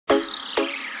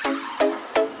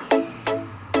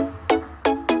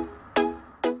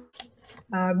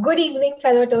Good evening,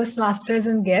 fellow Toastmasters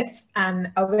and guests,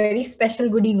 and a very special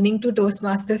good evening to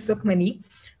Toastmaster Sukhmani,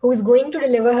 who is going to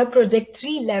deliver her Project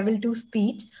 3 Level 2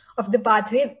 speech of the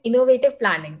Pathways Innovative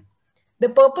Planning. The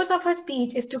purpose of her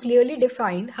speech is to clearly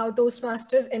define how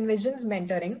Toastmasters envisions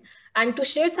mentoring and to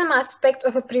share some aspects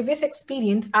of a previous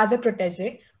experience as a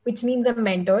protege, which means a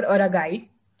mentor or a guide.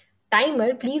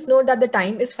 Timer, please note that the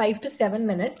time is 5 to 7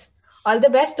 minutes. All the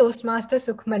best, Toastmaster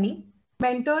Sukhmani.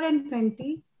 Mentor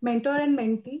and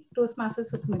mentee, Toastmaster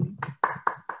Sukhmani.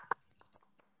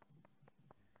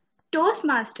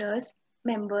 Toastmasters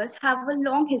members have a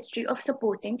long history of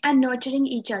supporting and nurturing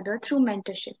each other through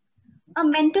mentorship. A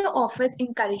mentor offers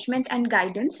encouragement and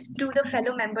guidance to the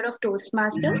fellow member of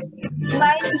Toastmasters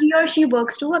while he or she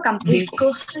works to accomplish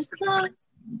goals.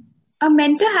 A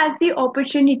mentor has the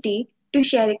opportunity to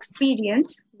share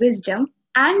experience, wisdom,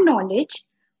 and knowledge,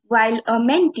 while a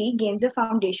mentee gains a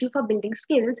foundation for building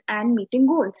skills and meeting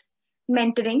goals.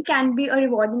 Mentoring can be a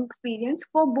rewarding experience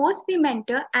for both the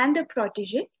mentor and the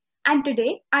protege, and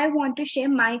today I want to share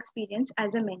my experience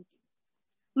as a mentee.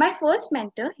 My first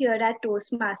mentor here at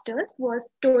Toastmasters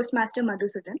was Toastmaster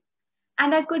Madhusudan,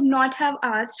 and I could not have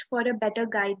asked for a better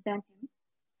guide than him.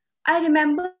 I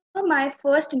remember my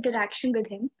first interaction with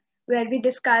him, where we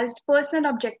discussed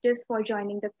personal objectives for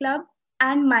joining the club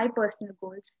and my personal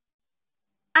goals.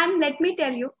 And let me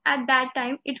tell you, at that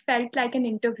time, it felt like an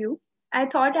interview. I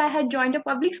thought I had joined a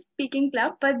public speaking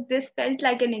club, but this felt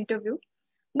like an interview.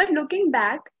 But looking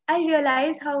back, I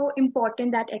realized how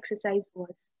important that exercise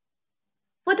was.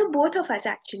 For the both of us,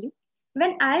 actually,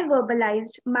 when I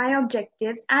verbalized my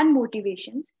objectives and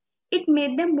motivations, it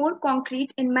made them more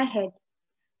concrete in my head.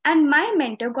 And my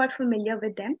mentor got familiar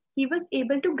with them. He was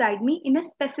able to guide me in a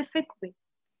specific way.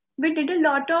 We did a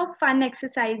lot of fun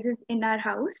exercises in our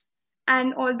house.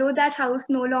 And although that house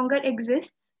no longer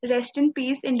exists, rest in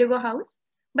peace, Indigo House,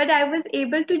 but I was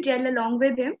able to gel along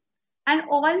with him and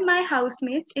all my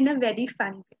housemates in a very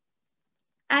fun way.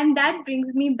 And that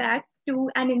brings me back to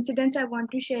an incident I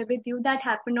want to share with you that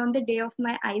happened on the day of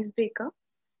my icebreaker.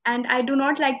 And I do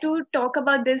not like to talk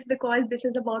about this because this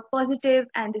is about positive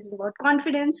and this is about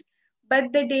confidence.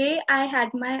 But the day I had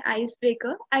my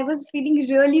icebreaker, I was feeling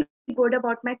really good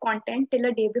about my content till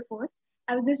a day before.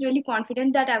 I was just really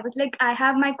confident that I was like, I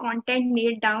have my content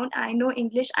nailed down. I know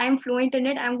English. I am fluent in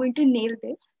it. I'm going to nail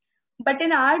this. But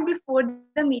an hour before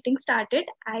the meeting started,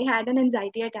 I had an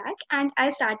anxiety attack and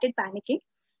I started panicking.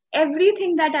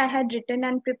 Everything that I had written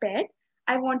and prepared,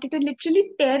 I wanted to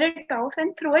literally tear it off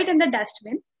and throw it in the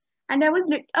dustbin. And I was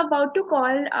about to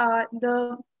call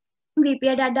the VP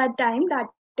at that time, that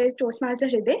is Toastmaster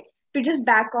Hriday, to just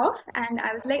back off. And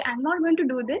I was like, I'm not going to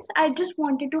do this. I just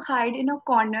wanted to hide in a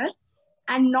corner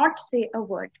and not say a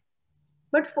word.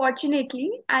 But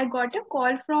fortunately, I got a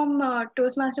call from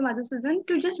Toastmaster Madhusudan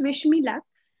to just wish me luck.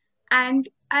 And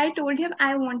I told him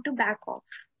I want to back off.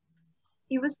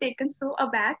 He was taken so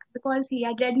aback because he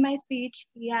had read my speech.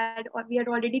 We had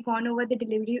already gone over the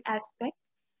delivery aspect.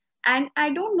 And I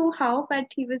don't know how, but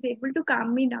he was able to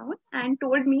calm me down and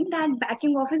told me that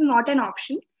backing off is not an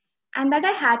option and that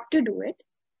I had to do it,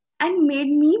 and made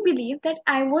me believe that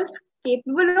I was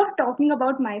capable of talking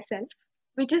about myself,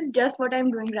 which is just what I'm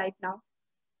doing right now.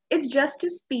 It's just a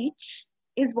speech,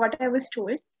 is what I was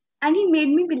told. And he made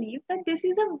me believe that this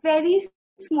is a very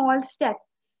small step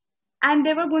and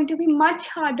there were going to be much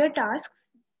harder tasks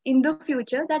in the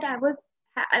future that I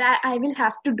will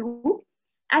have to do,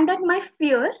 and that my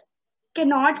fear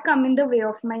cannot come in the way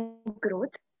of my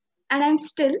growth. And I'm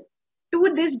still,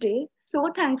 to this day, so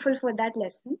thankful for that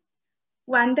lesson,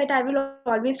 one that I will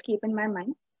always keep in my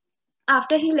mind.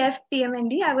 After he left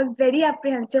TMND, I was very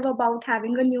apprehensive about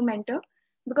having a new mentor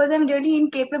because I'm really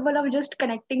incapable of just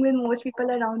connecting with most people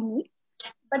around me.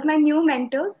 But my new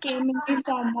mentor came in the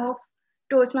form of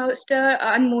Toastmaster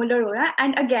Anmol Arora.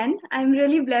 And again, I'm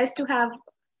really blessed to have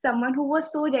someone who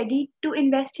was so ready to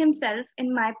invest himself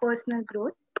in my personal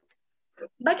growth.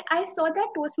 But I saw that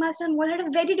Toastmaster Anmol had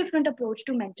a very different approach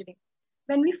to mentoring.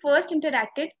 When we first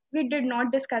interacted, we did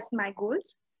not discuss my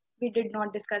goals. We did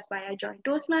not discuss why I joined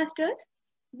Toastmasters.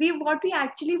 What we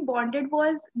actually bonded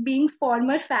was being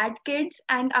former fat kids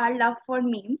and our love for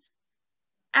memes.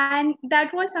 And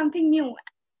that was something new.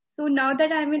 So now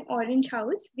that I'm in Orange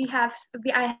House,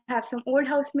 I have some old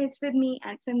housemates with me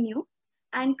and some new.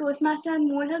 And Toastmaster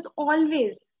Anmol has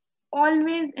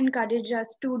always encouraged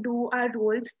us to do our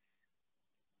roles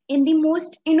in the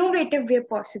most innovative way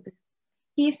possible.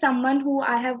 He is someone who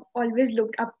I have always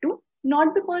looked up to,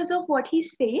 not because of what he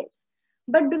says,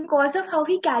 but because of how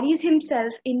he carries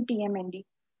himself in TMND.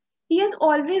 He has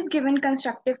always given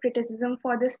constructive criticism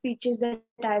for the speeches that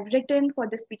I've written, for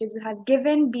the speeches I have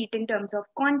given, be it in terms of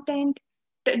content,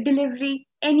 delivery,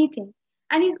 anything.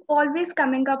 And he's always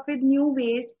coming up with new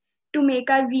ways to make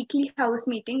our weekly house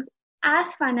meetings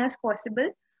as fun as possible,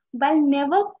 while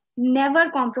never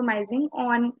compromising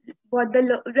on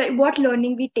what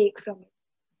learning we take from it.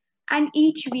 And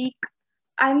each week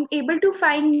I'm able to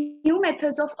find new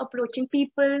methods of approaching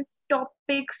people,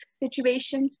 topics,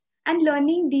 situations, and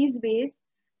learning these ways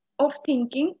of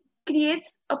thinking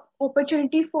creates an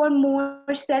opportunity for more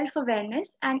self-awareness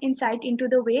and insight into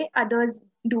the way others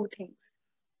do things.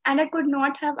 And I could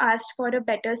not have asked for a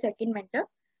better second mentor.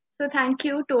 So thank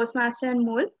you, Toastmaster and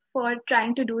Mole, for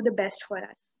trying to do the best for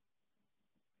us.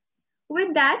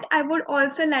 With that, I would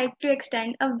also like to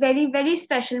extend a very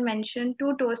special mention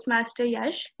to Toastmaster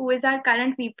Yash, who is our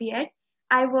current VP Ed.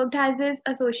 I worked as his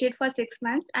associate for 6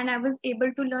 months and I was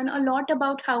able to learn a lot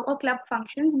about how a club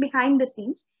functions behind the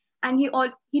scenes. And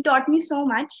he taught me so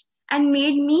much and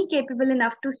made me capable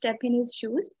enough to step in his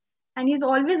shoes. And he's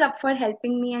always up for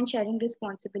helping me and sharing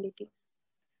responsibilities.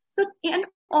 So, in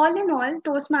all,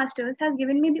 Toastmasters has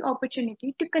given me the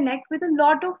opportunity to connect with a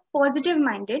lot of positive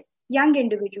minded young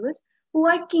individuals who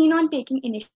are keen on taking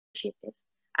initiatives.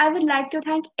 I would like to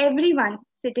thank everyone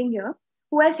sitting here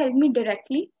who has helped me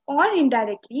directly or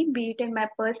indirectly, be it in my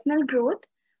personal growth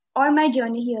or my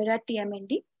journey here at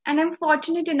TMND. And I'm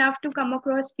fortunate enough to come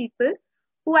across people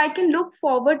who I can look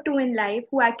forward to in life,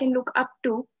 who I can look up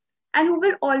to, and who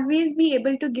will always be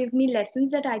able to give me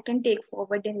lessons that I can take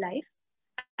forward in life.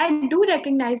 I do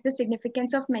recognize the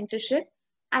significance of mentorship,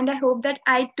 and I hope that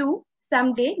I too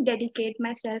someday dedicate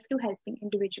myself to helping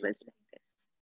individuals like this.